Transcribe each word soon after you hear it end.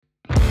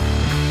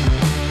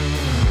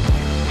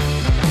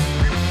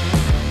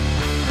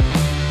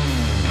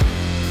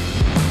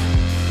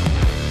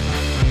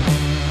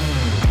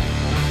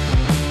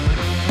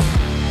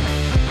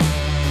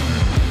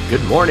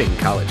morning,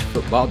 college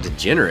football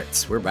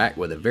degenerates. We're back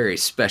with a very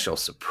special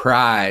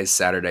surprise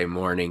Saturday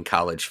morning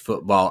college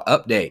football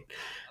update.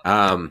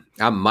 I'm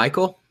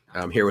Michael.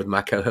 I'm here with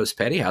my co-host,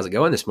 Petty. How's it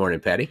going this morning,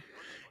 Petty?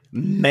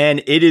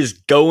 Man, it is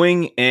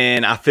going,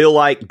 and I feel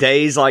like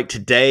days like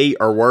today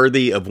are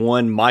worthy of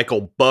one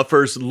Michael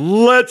Buffer's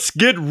 "Let's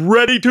get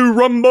ready to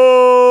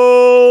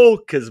rumble,"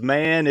 because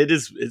man,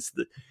 it's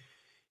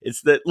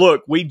that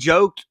look. We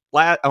joked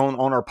on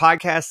our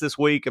podcast this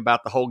week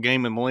about the whole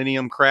Game of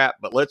Millennium crap,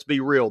 but let's be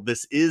real.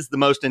 This is the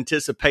most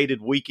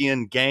anticipated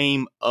weekend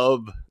game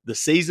of the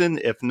season.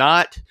 If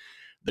not,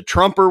 the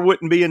Trumper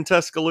wouldn't be in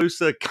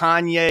Tuscaloosa.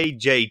 Kanye,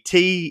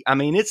 JT. I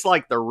mean, it's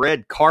like the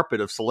red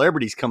carpet of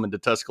celebrities coming to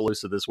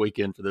Tuscaloosa this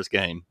weekend for this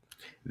game.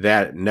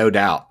 That no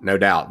doubt.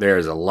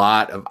 There's a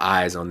lot of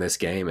eyes on this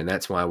game, and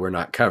that's why we're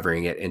not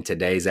covering it in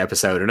today's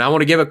episode. And I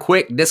want to give a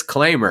quick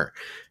disclaimer.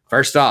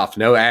 First off,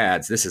 no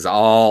ads. This is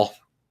all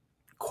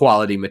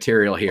quality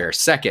material here.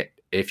 Second,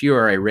 if you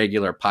are a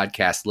regular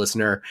podcast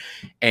listener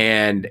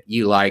and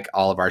you like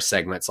all of our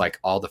segments, like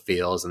All the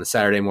Feels and the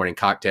Saturday Morning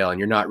Cocktail, and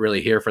you're not really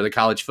here for the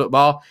college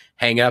football,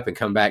 hang up and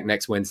come back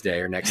next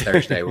Wednesday or next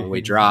Thursday when we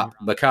drop,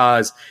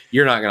 because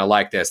you're not going to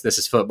like this. This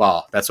is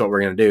football. That's what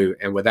we're going to do.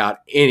 And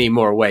without any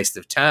more waste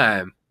of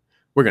time,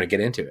 we're going to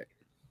get into it.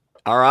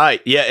 All right.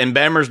 Yeah, and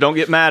Bammers, don't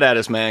get mad at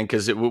us, man,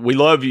 because we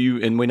love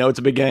you and we know it's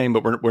a big game,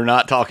 but we're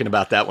not talking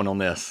about that one on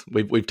this.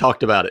 We've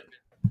talked about it.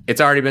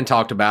 It's already been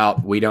talked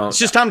about. It's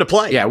just time to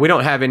play. Yeah, we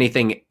don't have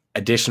anything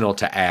additional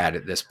to add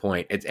at this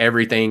point. It's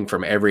everything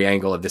from every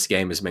angle of this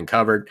game has been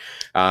covered.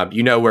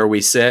 You know where we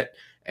sit,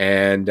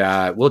 and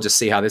we'll just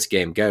see how this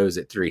game goes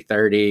at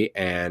 3:30.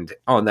 And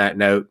on that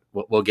note,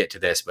 we'll get to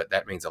this, but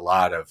that means a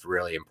lot of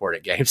really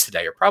important games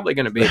today are probably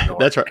going to be ignored.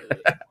 That's right.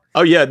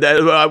 Oh, yeah.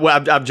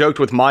 I've joked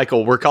with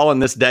Michael. We're calling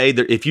this day.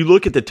 If you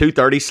look at the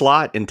 2:30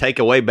 slot and take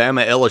away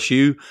Bama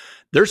LSU,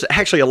 there's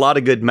actually a lot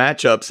of good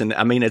matchups, and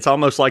I mean, it's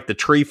almost like the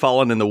tree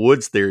falling in the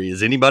woods theory.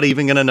 Is anybody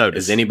even going to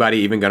notice?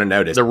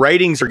 The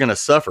ratings are going to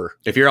suffer.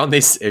 If you're on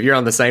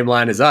the same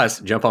line as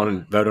us, jump on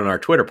and vote on our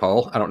Twitter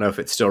poll. I don't know if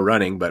it's still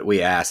running, but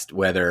we asked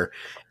whether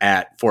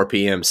at 4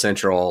 p.m.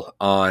 Central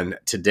on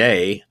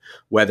today,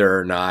 whether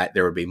or not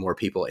there would be more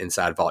people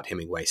inside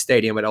Vaught-Hemingway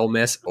Stadium at Ole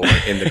Miss or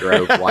in the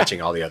Grove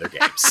watching all the other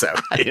games. So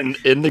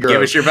in the Grove.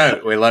 Give us your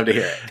vote. We'd love to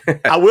hear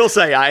it. I will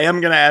say I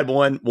am going to add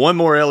one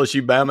more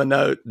LSU Bama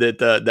note that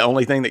the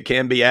only thing that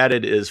can be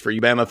added is for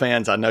you Bama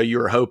fans. I know you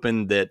were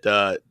hoping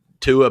that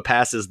Tua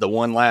passes the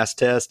one last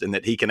test and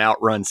that he can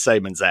outrun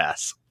Saban's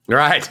ass.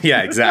 Right.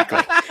 Yeah, exactly.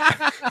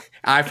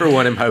 I, for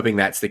one, am hoping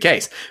that's the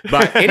case.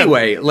 But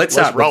anyway, let's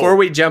before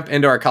we jump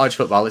into our college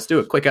football, let's do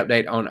a quick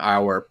update on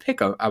our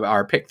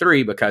pick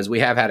three, because we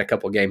have had a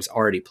couple games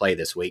already play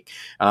this week.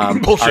 Our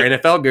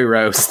NFL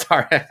guru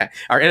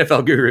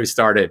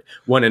started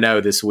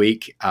 1-0 this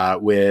week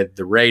with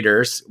the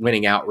Raiders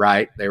winning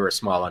outright. They were a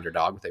small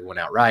underdog, but they went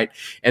outright.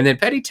 And then,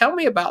 Petty, tell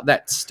me about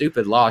that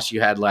stupid loss you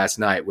had last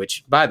night,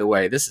 which, by the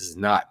way, this is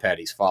not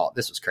Petty's fault.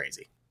 This was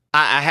crazy.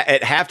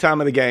 At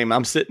halftime of the game,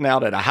 I'm sitting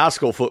out at a high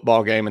school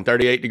football game in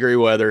 38-degree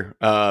weather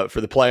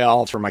for the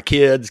playoffs for my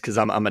kids, because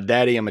I'm a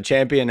daddy, I'm a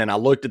champion, and I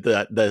looked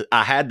at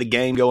I had the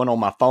game going on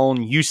my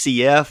phone,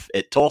 UCF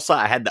at Tulsa.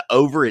 I had the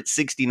over at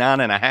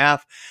 69.5.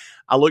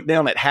 I looked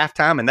down at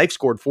halftime, and they've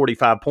scored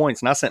 45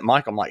 points, and I sent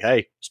Mike, I'm like,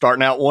 hey,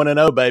 starting out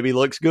 1-0, baby,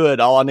 looks good.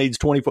 All I need is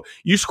 24.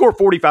 You score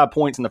 45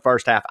 points in the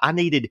first half. I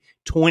needed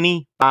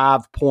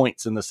 25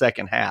 points in the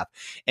second half.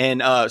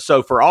 And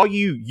so for all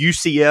you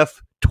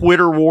UCF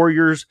Twitter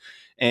warriors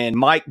and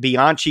Mike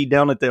Bianchi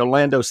down at the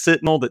Orlando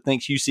Sentinel that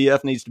thinks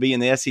UCF needs to be in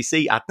the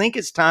SEC, I think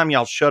it's time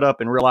y'all shut up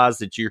and realize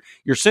that your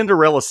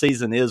Cinderella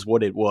season is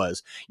what it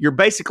was. You're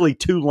basically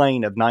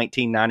Tulane of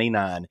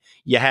 1999.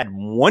 You had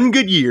one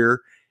good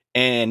year,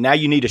 and now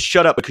you need to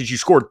shut up because you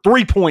scored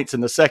 3 points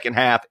in the second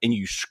half, and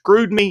you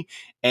screwed me,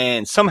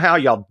 and somehow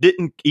y'all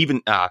didn't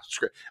even I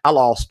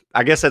lost.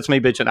 I guess that's me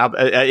bitching.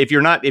 If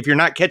you're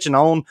not catching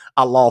on,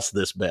 I lost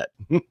this bet.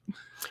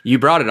 You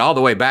brought it all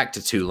the way back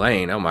to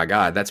Tulane. Oh, my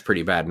God. That's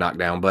pretty bad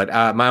knockdown. But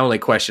my only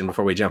question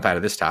before we jump out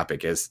of this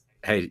topic is,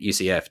 hey,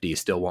 UCF, do you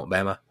still want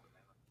Bama?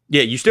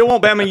 Yeah, you still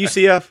want Bama,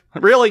 UCF?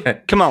 Really?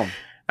 Come on.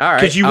 All right.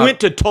 Because you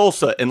went to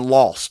Tulsa and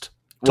lost.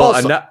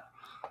 Tulsa.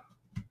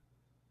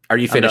 Are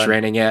you finished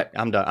ranting yet?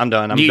 I'm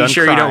done. You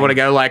sure crying. You don't want to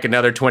go like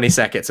another 20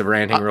 seconds of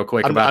ranting real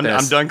quick about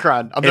this? I'm done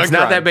crying. It's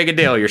not that big a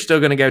deal. You're still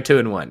going to go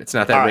 2-1. It's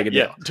not that big a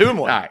deal.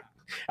 2-1.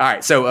 All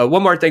right. So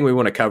one more thing we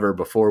want to cover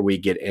before we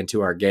get into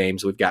our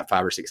games. We've got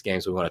 5 or 6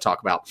 games we want to talk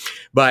about.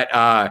 But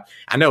I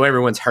know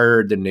everyone's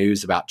heard the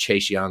news about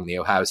Chase Young, the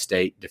Ohio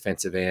State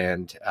defensive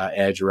end,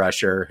 edge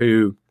rusher,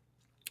 who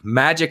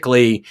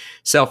magically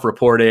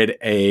self-reported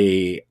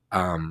a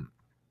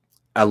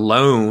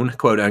loan,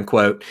 quote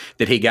unquote,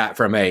 that he got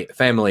from a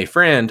family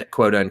friend,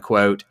 quote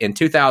unquote, in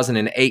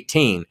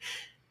 2018.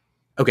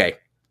 Okay.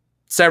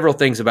 several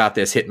things about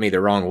this hit me the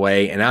wrong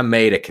way, and I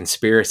made a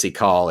conspiracy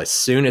call as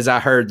soon as I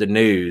heard the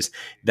news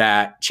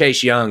that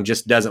Chase Young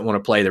just doesn't want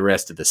to play the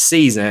rest of the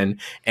season,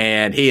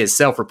 and he has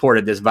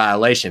self-reported this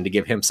violation to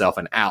give himself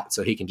an out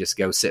so he can just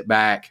go sit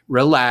back,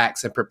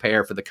 relax, and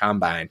prepare for the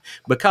combine.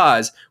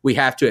 Because we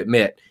have to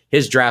admit,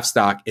 his draft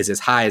stock is as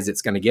high as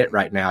it's going to get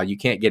right now. You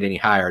can't get any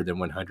higher than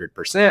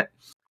 100%.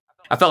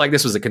 I felt like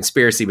this was a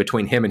conspiracy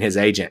between him and his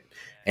agent,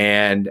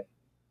 and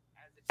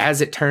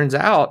as it turns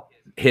out,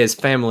 his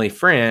family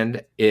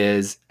friend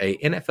is a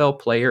NFL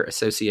Player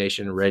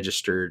Association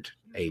registered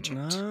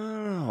agent.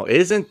 Oh,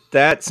 isn't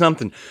that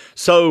something?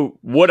 So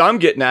what I'm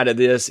getting out of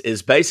this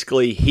is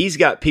basically he's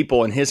got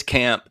people in his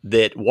camp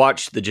that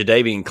watched the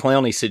Jadeveon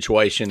Clowney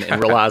situation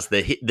and realized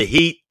the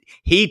heat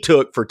he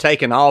took for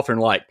taking off and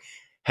like,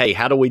 hey,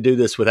 how do we do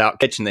this without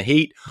catching the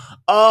heat?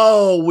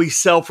 Oh, we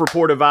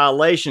self-report a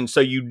violation so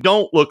you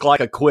don't look like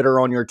a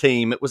quitter on your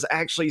team. It was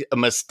actually a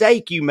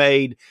mistake you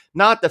made,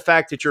 not the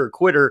fact that you're a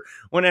quitter,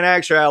 when in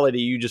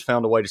actuality you just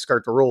found a way to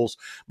skirt the rules.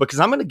 Because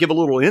I'm going to give a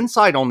little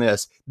insight on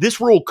this. This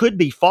rule could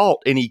be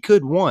fault, and he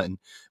could win.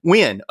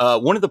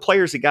 One of the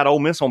players that got Ole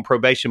Miss on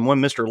probation,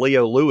 one Mr.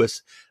 Leo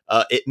Lewis,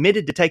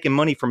 admitted to taking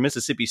money from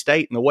Mississippi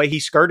State, and the way he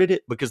skirted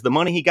it, because the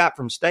money he got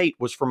from State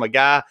was from a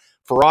guy,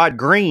 Farrod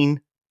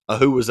Green,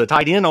 who was a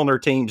tight end on their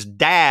team's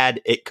dad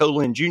at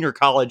Colin Junior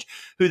College,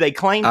 who they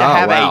claimed to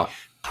have a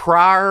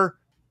prior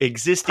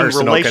existing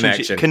personal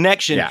relationship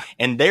connection, yeah.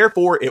 And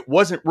therefore it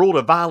wasn't ruled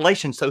a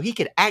violation, so he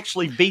could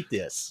actually beat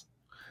this.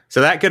 So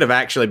that could have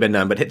actually been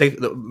done. But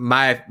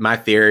my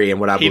theory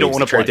and what I believe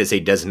the truth is he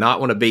does not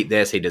want to beat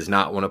this. He does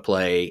not want to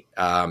play.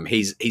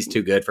 He's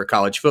too good for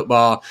college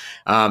football.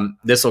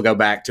 This will go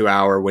back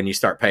to when you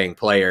start paying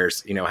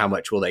players, how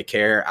much will they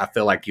care? I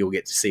feel like you'll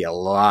get to see a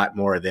lot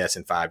more of this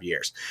in 5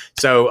 years.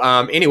 So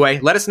anyway,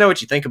 let us know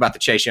what you think about the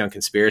Chase Young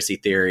conspiracy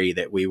theory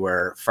that we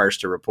were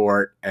first to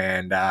report.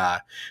 And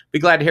be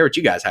glad to hear what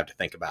you guys have to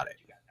think about it.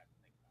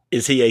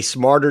 Is he a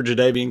smarter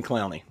Jadeveon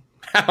Clowney?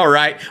 All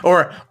right,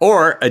 or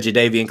a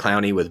Jadeveon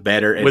Clowney with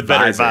better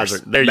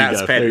advisors. There you go.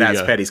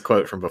 That's Petty's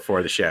quote from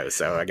before the show,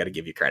 so I got to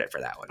give you credit for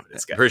that one.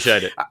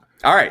 Appreciate it.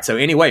 All right, so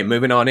anyway,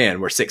 moving on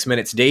in. We're 6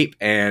 minutes deep,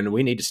 and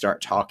we need to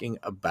start talking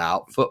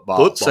about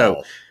football.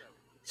 So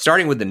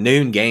starting with the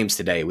noon games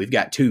today, we've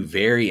got two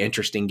very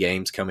interesting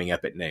games coming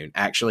up at noon.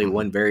 Actually,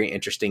 one very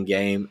interesting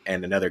game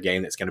and another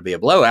game that's going to be a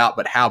blowout,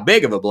 but how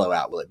big of a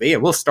blowout will it be?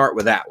 And we'll start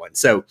with that one.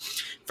 So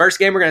first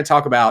game we're going to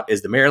talk about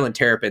is the Maryland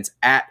Terrapins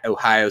at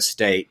Ohio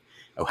State.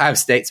 Ohio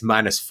State's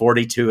minus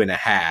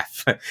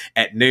 42.5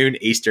 at noon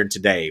Eastern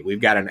today.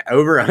 We've got an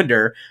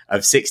over-under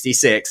of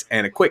 66.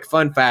 And a quick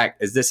fun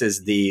fact is this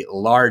is the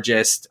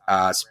largest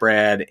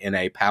spread in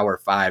a Power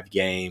 5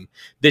 game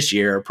this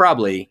year,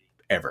 probably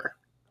ever.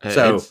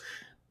 So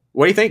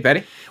what do you think,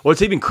 Betty? Well,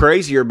 it's even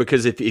crazier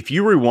because if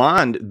you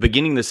rewind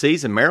beginning of the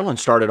season, Maryland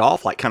started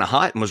off like kind of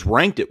hot and was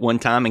ranked at one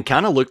time and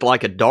kind of looked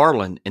like a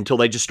darling until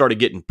they just started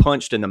getting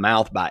punched in the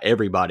mouth by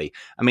everybody.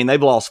 I mean,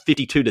 they've lost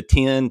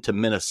 52-10 to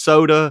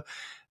Minnesota.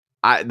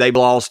 They've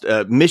lost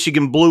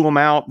Michigan blew them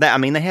out. They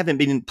haven't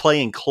been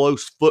playing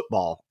close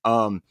football.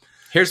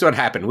 Here's what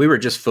happened. We were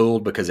just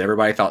fooled because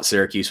everybody thought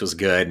Syracuse was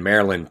good.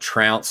 Maryland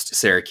trounced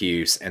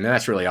Syracuse, and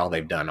that's really all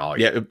they've done all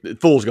year. Yeah,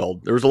 fool's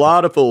gold. There was a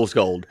lot of fool's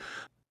gold.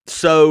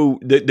 So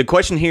the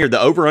question here, the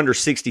over-under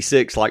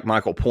 66, like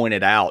Michael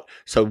pointed out.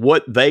 So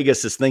what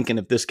Vegas is thinking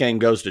if this game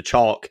goes to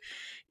chalk,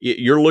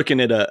 you're looking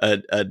at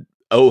a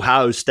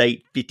Ohio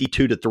State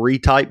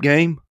 52-3 type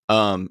game.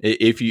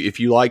 If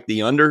you like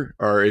the under,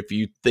 or if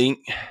you think,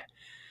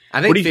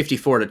 I think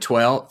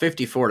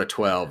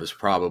 54-12 is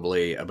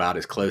probably about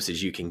as close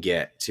as you can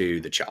get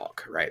to the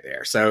chalk right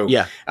there. So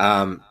yeah,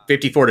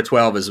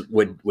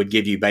 54-12 would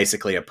give you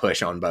basically a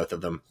push on both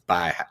of them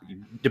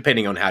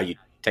depending on how you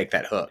take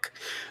that hook.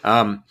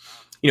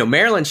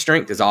 Maryland's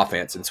strength is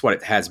offense. It's what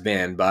it has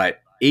been, but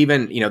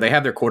even, they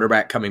have their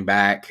quarterback coming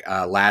back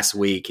last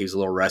week. He was a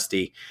little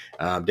rusty,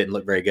 didn't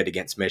look very good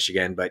against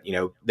Michigan, but,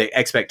 the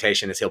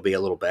expectation is he'll be a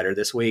little better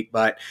this week.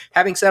 But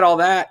having said all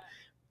that,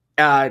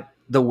 when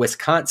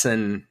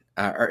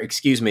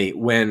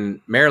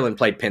Maryland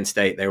played Penn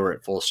State, they were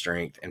at full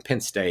strength, and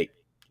Penn State,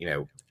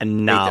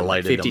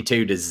 annihilated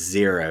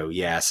 52-0.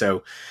 Yeah.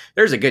 So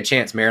there's a good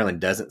chance Maryland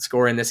doesn't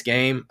score in this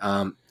game.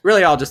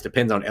 Really all just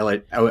depends on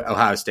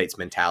Ohio State's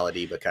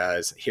mentality,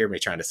 because hear me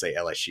trying to say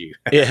LSU.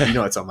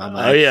 Yeah. It's on my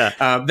mind. Oh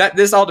yeah.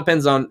 This all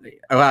depends on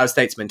Ohio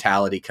State's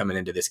mentality coming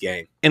into this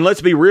game. And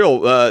let's be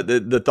real.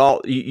 The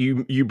thought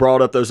you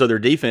brought up those other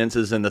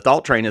defenses, and the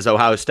thought train is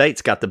Ohio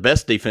State's got the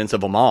best defense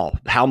of them all.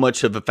 How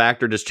much of a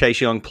factor does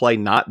Chase Young play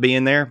not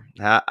being there?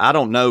 I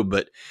don't know,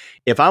 but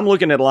if I'm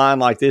looking at a line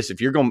like this,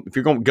 if you're going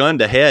gun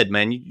to head,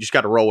 man, you just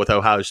got to roll with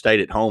Ohio State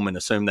at home and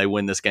assume they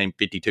win this game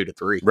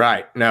 52-3.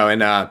 Right. No,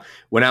 and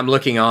when I'm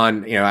looking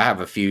on, I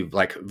have a few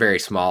like very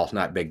small,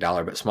 not big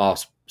dollar, but small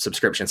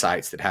subscription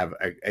sites that have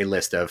a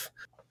list of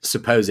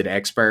supposed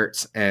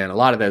experts, and a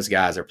lot of those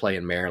guys are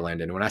playing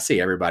Maryland. And when I see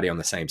everybody on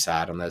the same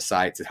side on those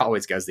sites, it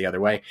always goes the other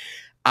way.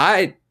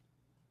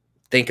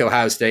 think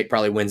Ohio State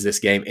probably wins this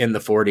game in the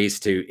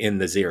 40s to in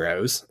the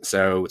zeros.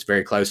 So it's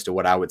very close to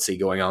what I would see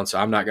going on. So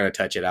I'm not going to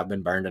touch it. I've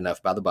been burned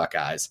enough by the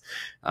Buckeyes.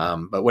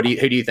 But who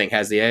do you think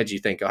has the edge? You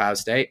think Ohio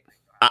State?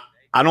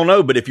 I don't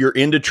know, but if you're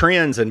into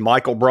trends, and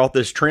Michael brought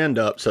this trend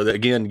up, so that,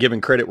 again,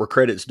 giving credit where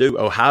credit's due,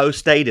 Ohio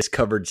State has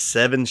covered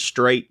 7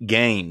 straight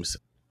games.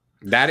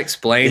 That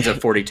explains a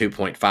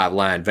 42.5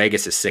 line.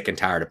 Vegas is sick and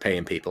tired of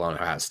paying people on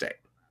Ohio State.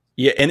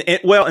 Yeah,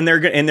 and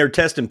they're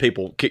testing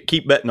people.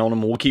 Keep betting on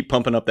them. We'll keep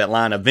pumping up that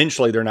line.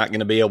 Eventually, they're not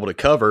going to be able to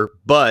cover,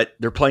 but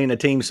they're playing a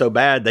team so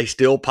bad they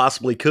still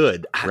possibly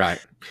could.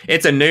 Right.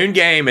 It's a noon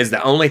game is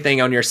the only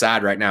thing on your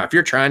side right now. If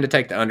you're trying to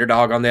take the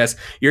underdog on this,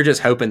 you're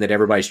just hoping that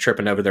everybody's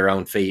tripping over their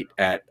own feet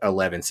at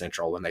 11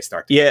 Central when they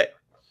start. Yeah,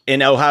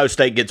 and Ohio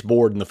State gets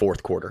bored in the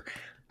fourth quarter.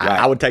 Right.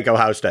 I would take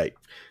Ohio State.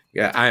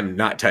 Yeah, I'm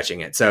not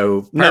touching it.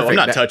 So perfect. No, I'm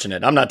not touching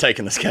it. I'm not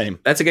taking this game.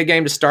 That's a good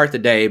game to start the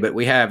day, but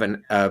we have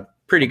a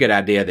pretty good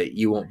idea that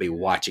you won't be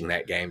watching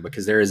that game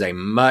because there is a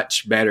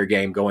much better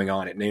game going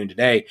on at noon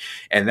today,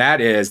 and that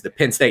is the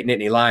Penn State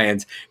Nittany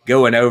Lions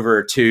going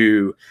over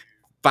to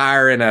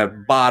fire in a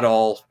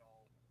bottle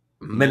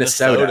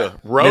Minnesota.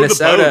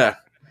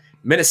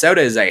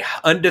 Minnesota is a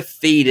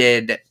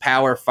undefeated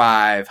Power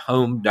 5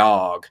 home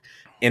dog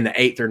in the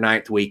 8th or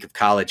 9th week of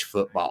college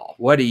football.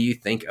 What do you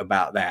think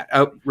about that?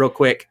 Oh, real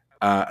quick,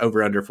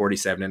 over under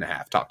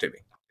 47.5. Talk to me.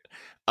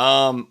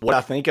 What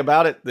I think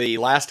about it, the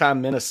last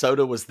time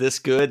Minnesota was this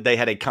good, they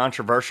had a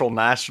controversial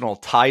national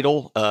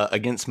title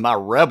against my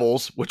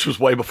Rebels, which was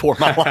way before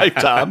my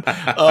lifetime.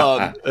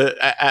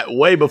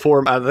 Way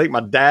before, I think my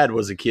dad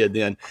was a kid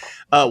then.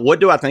 What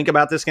do I think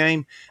about this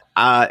game?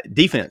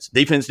 Defense.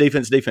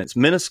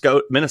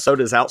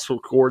 Minnesota has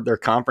outscored their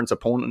conference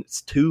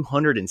opponents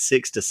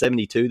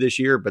 206-72 this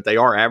year, but they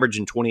are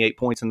averaging 28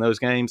 points in those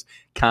games.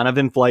 Kind of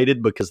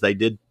inflated because they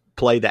did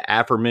play the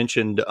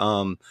aforementioned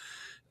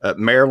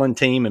Maryland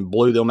team and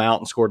blew them out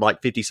and scored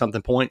like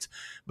 50-something points.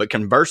 But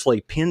conversely,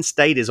 Penn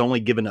State has only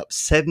given up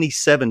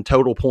 77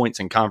 total points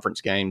in conference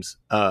games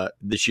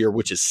this year,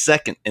 which is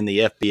second in the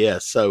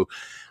FBS. So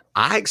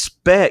I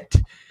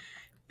expect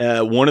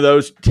one of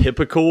those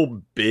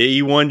typical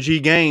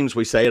B1G games,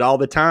 we say it all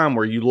the time,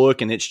 where you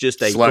look and it's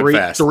just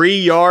a 3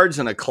 yards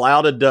and a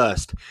cloud of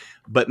dust.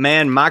 But,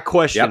 man, my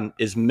question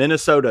is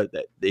Minnesota,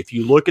 if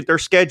you look at their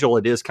schedule,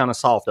 it is kind of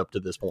soft up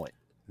to this point.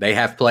 They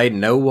have played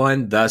no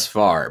one thus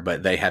far,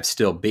 but they have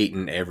still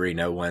beaten every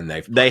no one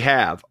they've played. They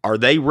have. Are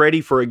they ready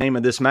for a game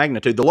of this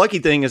magnitude? The lucky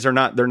thing is they're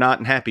not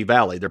in Happy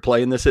Valley. They're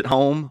playing this at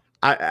home.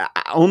 I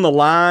on the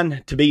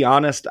line, to be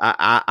honest,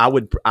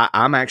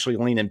 I'm actually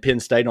leaning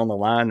Penn State on the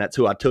line. That's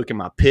who I took in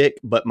my pick.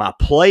 But my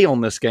play on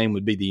this game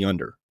would be the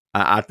under.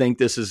 I think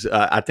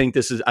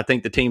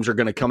the teams are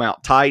going to come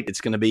out tight.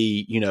 It's going to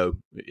be,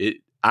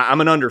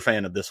 I'm an under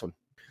fan of this one.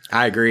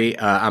 I agree.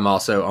 I'm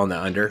also on the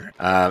under.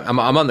 I'm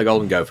on the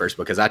Golden Gophers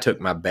because I took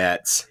my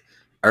bets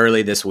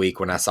early this week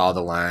when I saw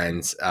the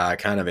lines,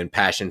 kind of in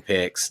passion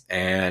picks.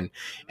 And,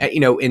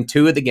 in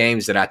 2 of the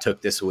games that I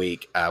took this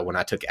week, when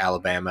I took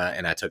Alabama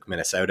and I took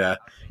Minnesota,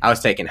 I was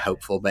taking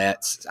hopeful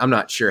bets. I'm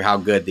not sure how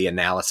good the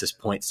analysis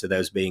points to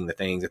those being the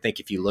things. I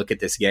think if you look at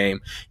this game,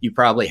 you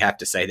probably have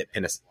to say that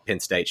Penn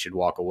State should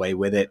walk away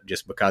with it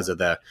just because of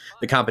the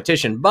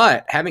competition.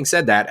 But having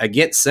said that,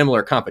 against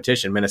similar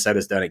competition,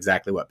 Minnesota's done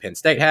exactly what Penn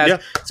State has. Yeah.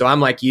 So I'm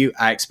like you.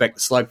 I expect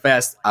the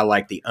slugfest. I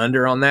like the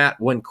under on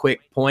that. One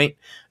quick point.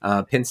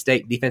 Penn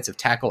State defensive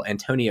tackle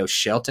Antonio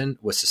Shelton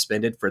was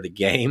suspended for the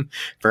game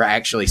for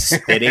actually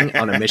spitting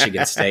on a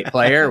Michigan State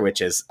player,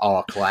 which is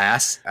all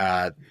class.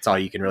 That's all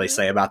you can really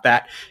say about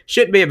that.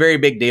 Shouldn't be a very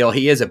big deal.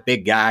 He is a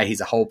big guy.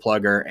 He's a hole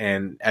plugger.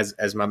 And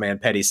as my man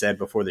Petty said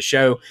before the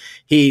show,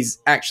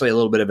 he's actually a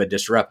little bit of a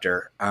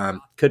disruptor.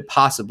 Could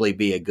possibly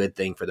be a good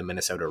thing for the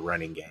Minnesota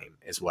running game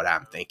is what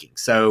I'm thinking.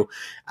 So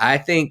I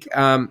think,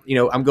 I'm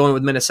going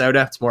with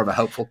Minnesota. It's more of a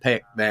hopeful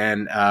pick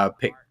than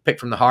pick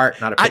from the heart,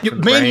 not a pick from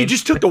the brain. You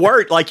just took the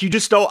word. Like you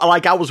just stole,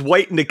 like I was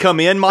waiting to come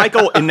in,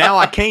 Michael, and now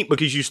I can't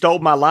because you stole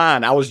my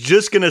line. I was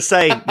just going to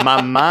say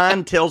my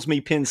mind tells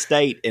me Penn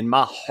State and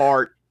my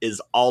heart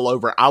is all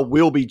over. I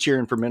will be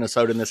cheering for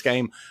Minnesota in this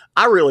game.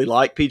 I really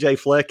like PJ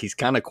Fleck. He's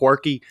kind of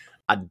quirky.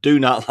 I do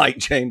not like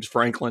James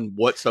Franklin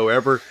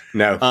whatsoever.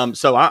 No.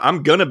 So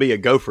I'm going to be a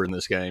Gopher in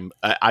this game.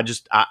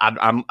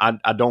 I'm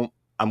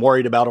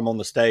worried about him on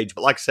the stage,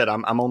 but like I said,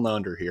 I'm on the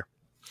under here.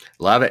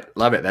 Love it.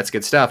 That's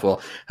good stuff.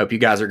 Well, hope you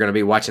guys are going to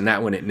be watching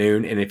that one at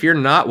noon. And if you're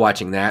not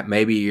watching that,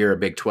 maybe you're a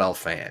Big 12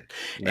 fan.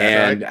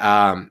 That's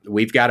right.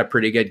 We've got a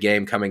pretty good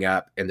game coming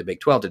up in the Big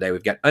 12 today.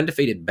 We've got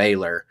undefeated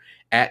Baylor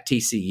at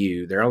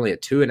TCU. They're only a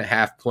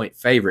 2.5 point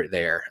favorite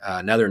there.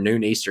 Another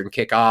noon Eastern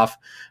kickoff,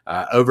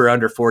 over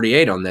under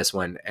 48 on this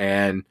one.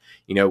 And,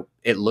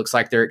 it looks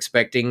like they're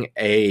expecting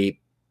a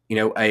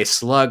a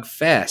slug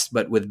fest.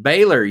 But with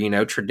Baylor,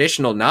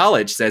 traditional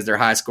knowledge says they're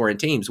high scoring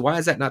teams. Why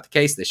is that not the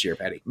case this year,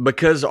 Petty?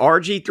 Because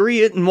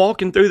RG3 isn't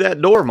walking through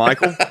that door,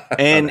 Michael.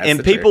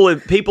 And people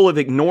have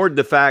ignored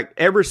the fact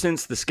ever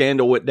since the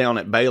scandal went down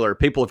at Baylor,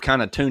 people have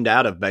kind of tuned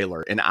out of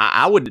Baylor. And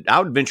I would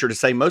venture to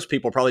say most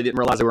people probably didn't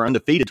realize they were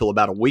undefeated till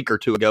about a week or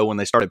two ago when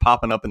they started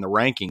popping up in the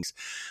rankings.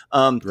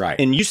 Right.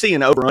 And you see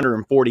an over-under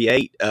in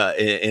 48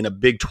 in a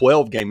Big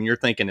 12 game, and you're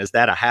thinking, is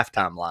that a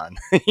halftime line?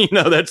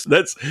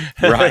 That's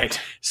right.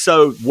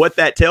 So what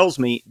that tells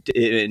me,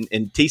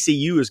 and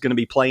TCU is going to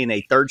be playing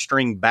a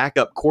third-string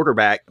backup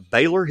quarterback.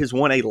 Baylor has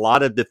won a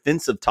lot of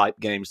defensive-type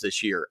games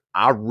this year.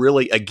 I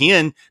really,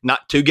 again,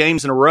 not 2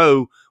 games in a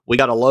row, we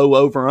got a low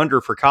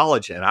over-under for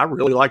college, and I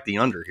really like the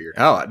under here.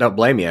 Oh, I don't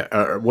blame you.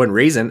 One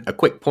reason, a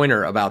quick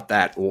pointer about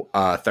that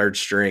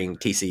third-string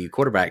TCU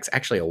quarterback is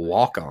actually a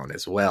walk-on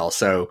as well.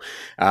 So,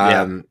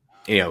 not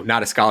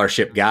a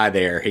scholarship guy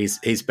there. He's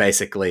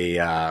basically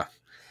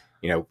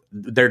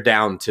they're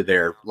down to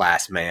their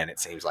last man, it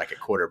seems like, at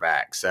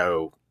quarterback.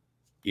 So,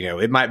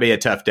 it might be a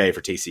tough day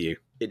for TCU.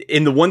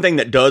 And the one thing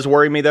that does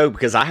worry me, though,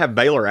 because I have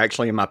Baylor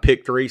actually in my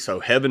pick 3, so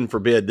heaven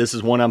forbid, this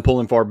is one I'm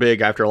pulling for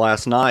big after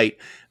last night.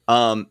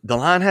 The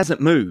line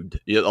hasn't moved.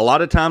 A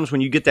lot of times when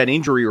you get that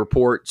injury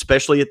report,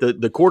 especially at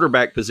the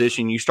quarterback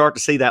position, you start to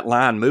see that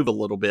line move a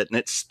little bit, and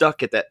it's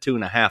stuck at that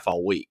 2.5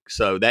 all week.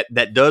 So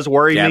that does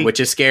worry me. Yeah,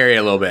 which is scary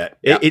a little bit.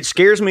 Yep. It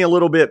scares me a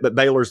little bit, but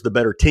Baylor's the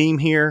better team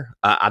here.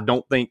 I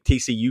don't think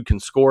TCU can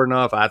score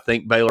enough. I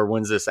think Baylor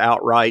wins this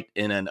outright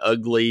in an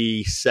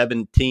ugly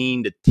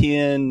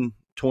 17-10,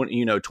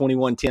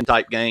 21-10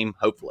 type game,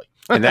 hopefully.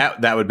 And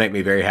that would make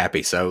me very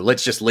happy. So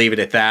let's just leave it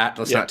at that.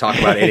 Let's not talk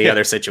about any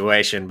other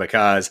situation,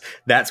 because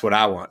that's what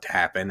I want to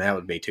happen. That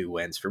would be 2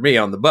 wins for me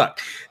on the buck.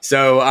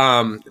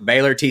 So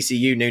Baylor,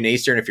 TCU, noon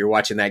Eastern, if you're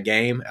watching that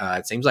game.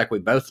 It seems like we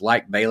both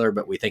like Baylor,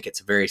 but we think it's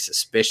a very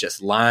suspicious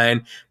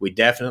line. We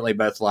definitely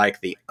both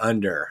like the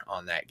under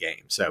on that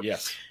game. So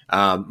yes.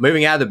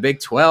 Moving out of the Big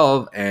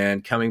 12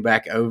 and coming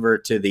back over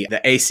to the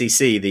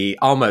ACC, the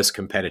almost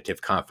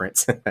competitive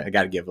conference. I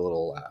got to give a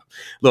little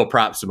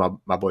props to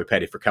my boy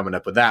Petty for coming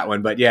up with that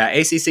one. But yeah,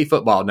 ACC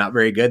football, not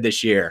very good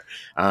this year.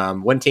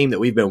 One team that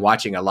we've been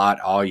watching a lot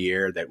all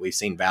year that we've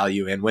seen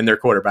value in when their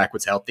quarterback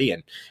was healthy,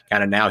 and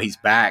kind of now he's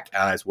back,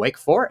 is Wake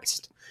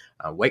Forest.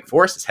 Wake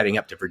Forest is heading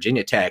up to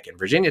Virginia Tech, and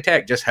Virginia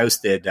Tech just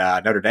hosted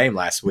Notre Dame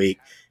last week.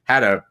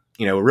 Had a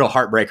real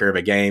heartbreaker of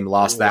a game,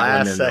 lost that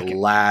one in the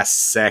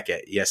last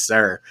second. Yes,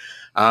 sir.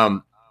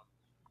 What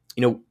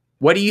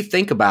do you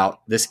think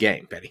about this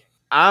game, Petty?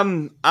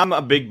 I'm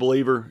a big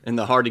believer in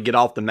the hard to get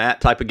off the mat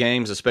type of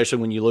games, especially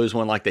when you lose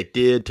one like they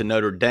did to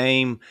Notre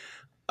Dame.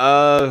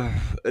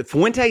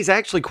 Fuentes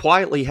actually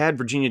quietly had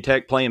Virginia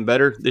Tech playing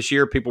better this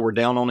year. People were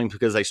down on him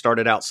because they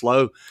started out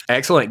slow.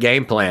 Excellent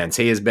game plans.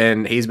 He's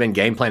been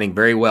game planning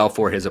very well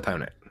for his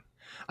opponent.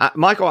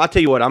 Michael, I'll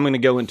tell you what, I'm going to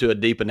go into a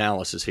deep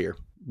analysis here.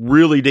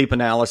 Really deep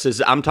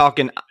analysis. I'm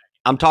talking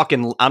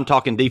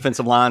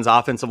defensive lines,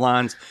 offensive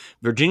lines.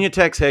 Virginia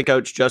Tech's head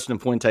coach, Justin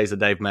Fuentes, a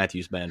Dave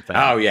Matthews Band fan.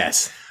 Oh,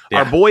 yes. Yeah.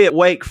 Our boy at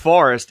Wake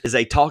Forest is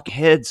a Talking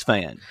Heads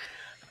fan.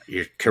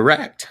 You're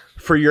correct.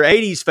 For your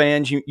 80s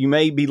fans, you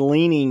may be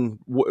leaning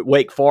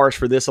Wake Forest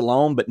for this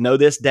alone, but know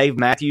this, Dave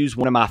Matthews,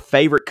 one of my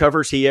favorite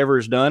covers he ever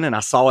has done, and I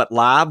saw it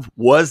live,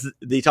 was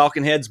the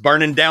Talking Heads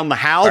burning down the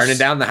house. Burning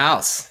down the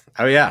house.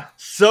 Oh, yeah.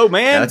 So,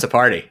 man. That's a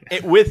party.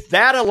 With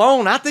that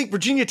alone, I think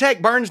Virginia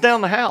Tech burns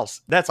down the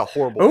house. That's a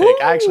horrible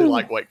pick. I actually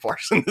like Wake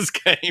Forest in this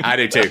game. I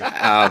do, too.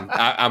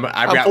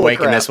 I've got Wake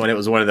in this one. It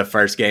was one of the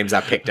first games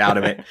I picked out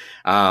of it.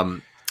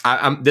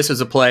 This was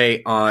a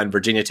play on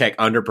Virginia Tech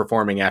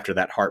underperforming after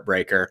that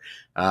heartbreaker.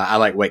 I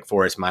like Wake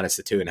Forest minus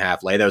the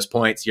 2.5. Lay those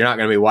points. You're not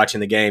going to be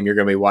watching the game. You're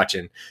going to be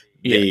watching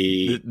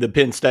the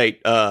Penn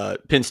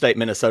State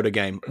Minnesota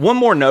game. One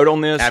more note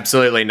on this.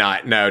 Absolutely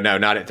not. No,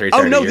 not at 3:30.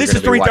 Oh no, this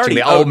is 3:30.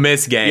 The Ole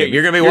Miss game.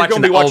 You're going to be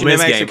watching the Ole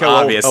Miss game,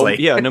 obviously.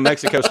 New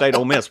Mexico State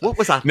Ole Miss. What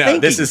was I thinking? No,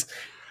 this is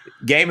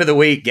game of the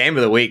week. Game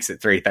of the week's at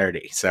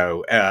 3:30.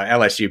 So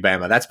LSU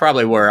Bama. That's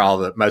probably where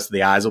most of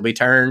the eyes will be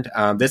turned.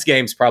 This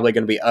game's probably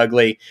going to be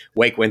ugly.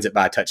 Wake wins it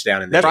by a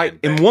touchdown. That's right.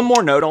 And one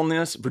more note on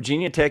this: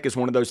 Virginia Tech is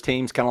one of those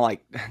teams, kind of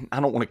like, I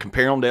don't want to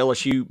compare them to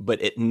LSU,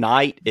 but at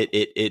night,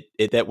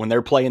 that when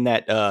they're playing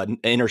that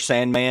Inner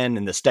Sandman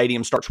and the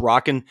stadium starts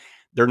rocking,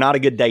 they're not a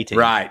good day team.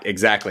 Right.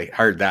 Exactly.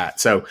 Heard that.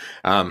 So.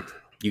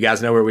 You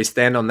guys know where we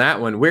stand on that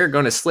one. We're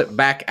going to slip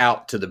back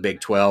out to the Big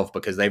 12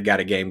 because they've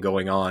got a game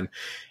going on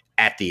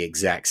at the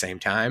exact same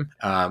time.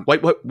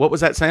 Wait, what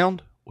was that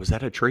sound? Was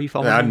that a tree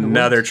falling?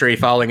 Another tree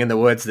falling in the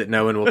woods that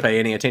no one will pay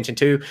any attention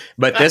to.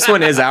 But this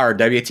one is our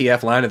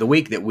WTF line of the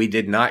week that we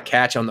did not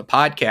catch on the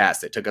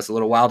podcast. It took us a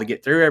little while to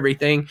get through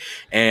everything.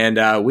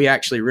 And we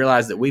actually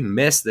realized that we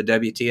missed the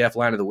WTF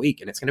line of the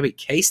week. And it's going to be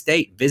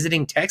K-State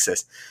visiting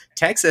Texas.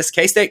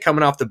 K-State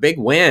coming off the big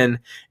win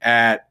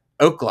at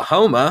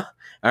Oklahoma.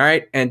 All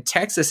right, and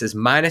Texas is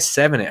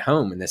 -7 at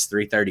home in this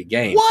 3:30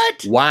 game.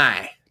 What?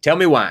 Why? Tell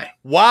me why.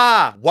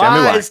 Why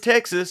is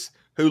Texas,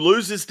 who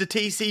loses to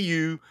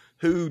TCU,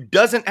 who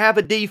doesn't have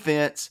a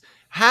defense,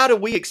 How do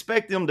we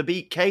expect them to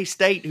beat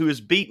K-State, who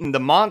has beaten the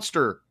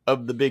monster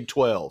of the Big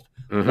 12?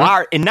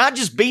 Mm-hmm. And not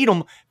just beat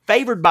them,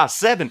 favored by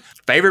 7.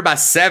 Favored by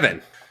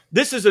 7.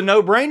 This is a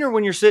no-brainer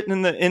when you're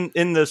sitting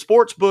in the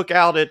sports book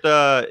out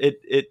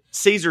at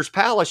Caesar's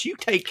Palace. You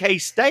take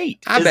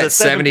K-State as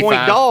a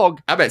 7-point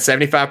dog. I bet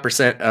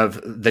 75%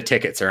 of the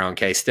tickets are on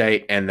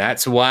K-State, and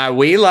that's why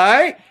we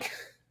like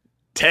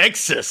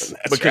Texas.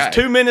 That's because right.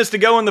 2 minutes to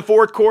go in the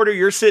fourth quarter,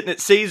 you're sitting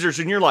at Caesars,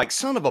 and you're like,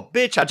 son of a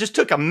bitch, I just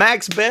took a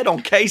max bet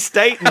on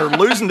K-State, and they're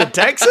losing to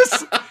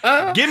Texas?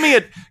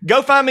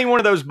 Go find me one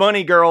of those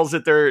bunny girls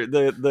at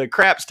the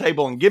craps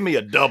table and give me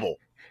a double.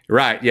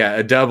 Right, yeah,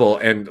 a double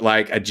and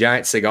like a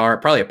giant cigar,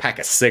 probably a pack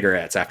of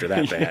cigarettes after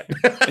that bet.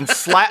 And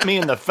slap me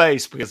in the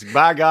face because,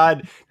 by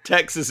God,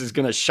 Texas is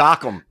going to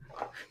shock them.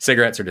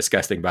 Cigarettes are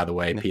disgusting, by the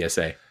way,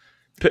 PSA.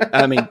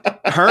 I mean,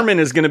 Herman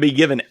is going to be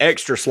giving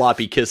extra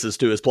sloppy kisses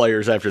to his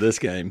players after this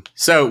game.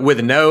 So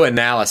with no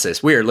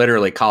analysis, we are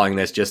literally calling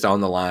this just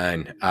on the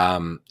line.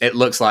 It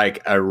looks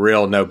like a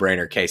real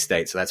no-brainer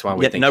K-State. So that's why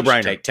we think you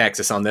should take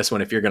Texas on this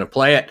one if you're going to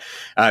play it.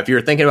 If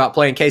you're thinking about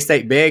playing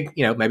K-State big,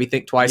 maybe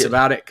think twice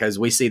about it because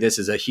we see this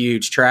as a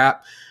huge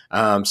trap.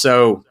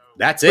 So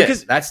that's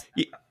it.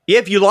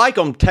 If you like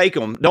them, take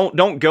them.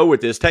 Don't go with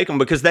this. Take them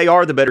because they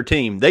are the better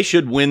team. They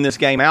should win this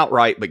game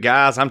outright. But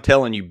guys, I'm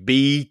telling you,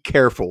 be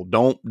careful.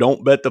 Don't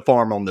bet the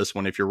farm on this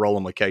one if you're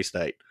rolling with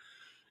K-State.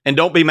 And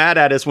don't be mad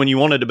at us when you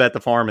wanted to bet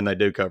the farm and they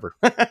do cover.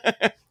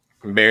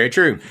 Very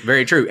true.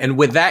 Very true. And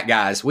with that,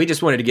 guys, we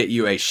just wanted to get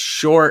you a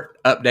short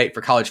update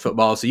for college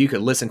football so you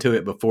could listen to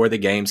it before the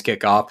games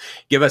kick off.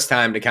 Give us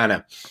time to kind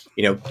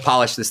of,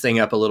 polish this thing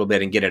up a little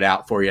bit and get it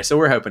out for you. So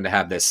we're hoping to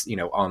have this,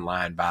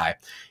 online by,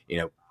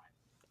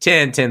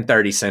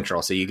 10:30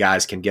 Central, so you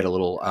guys can get a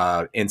little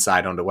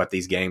insight onto what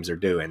these games are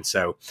doing.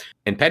 So,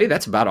 and Petty,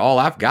 that's about all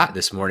I've got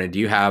this morning. Do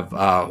you have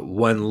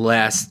one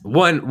last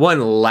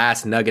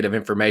nugget of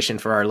information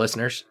for our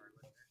listeners?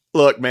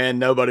 Look, man,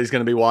 nobody's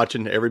going to be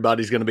watching.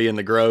 Everybody's going to be in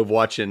the Grove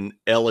watching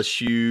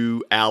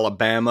LSU,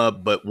 Alabama.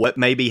 But what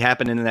may be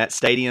happening in that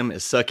stadium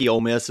is sucky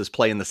Ole Miss is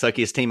playing the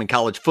suckiest team in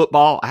college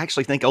football. I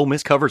actually think Ole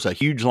Miss covers a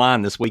huge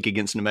line this week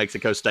against New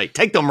Mexico State.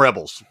 Take them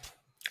Rebels.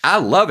 I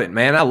love it,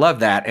 man. I love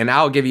that. And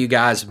I'll give you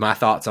guys my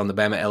thoughts on the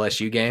Bama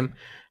LSU game.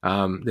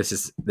 This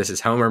is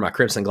Homer. My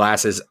crimson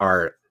glasses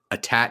are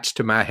attached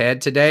to my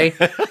head today.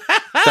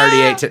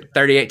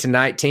 38 to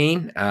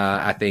 19.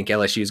 I think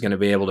LSU is going to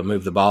be able to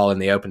move the ball in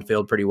the open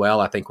field pretty well.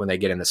 I think when they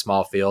get in the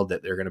small field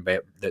that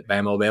that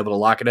Bama will be able to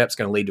lock it up. It's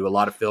going to lead to a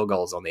lot of field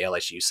goals on the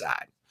LSU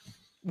side.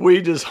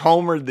 We just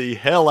homered the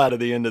hell out of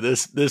the end of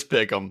this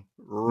pick'em.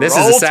 This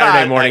is a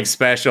Saturday morning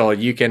special.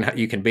 You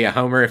can be a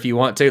homer if you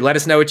want to. Let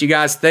us know what you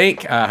guys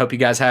think. I hope you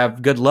guys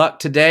have good luck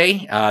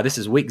today. This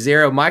is week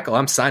 0. Michael,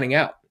 I'm signing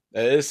out.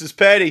 This is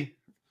Petty.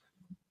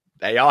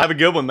 Hey, y'all have a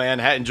good one, man.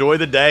 Enjoy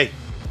the day.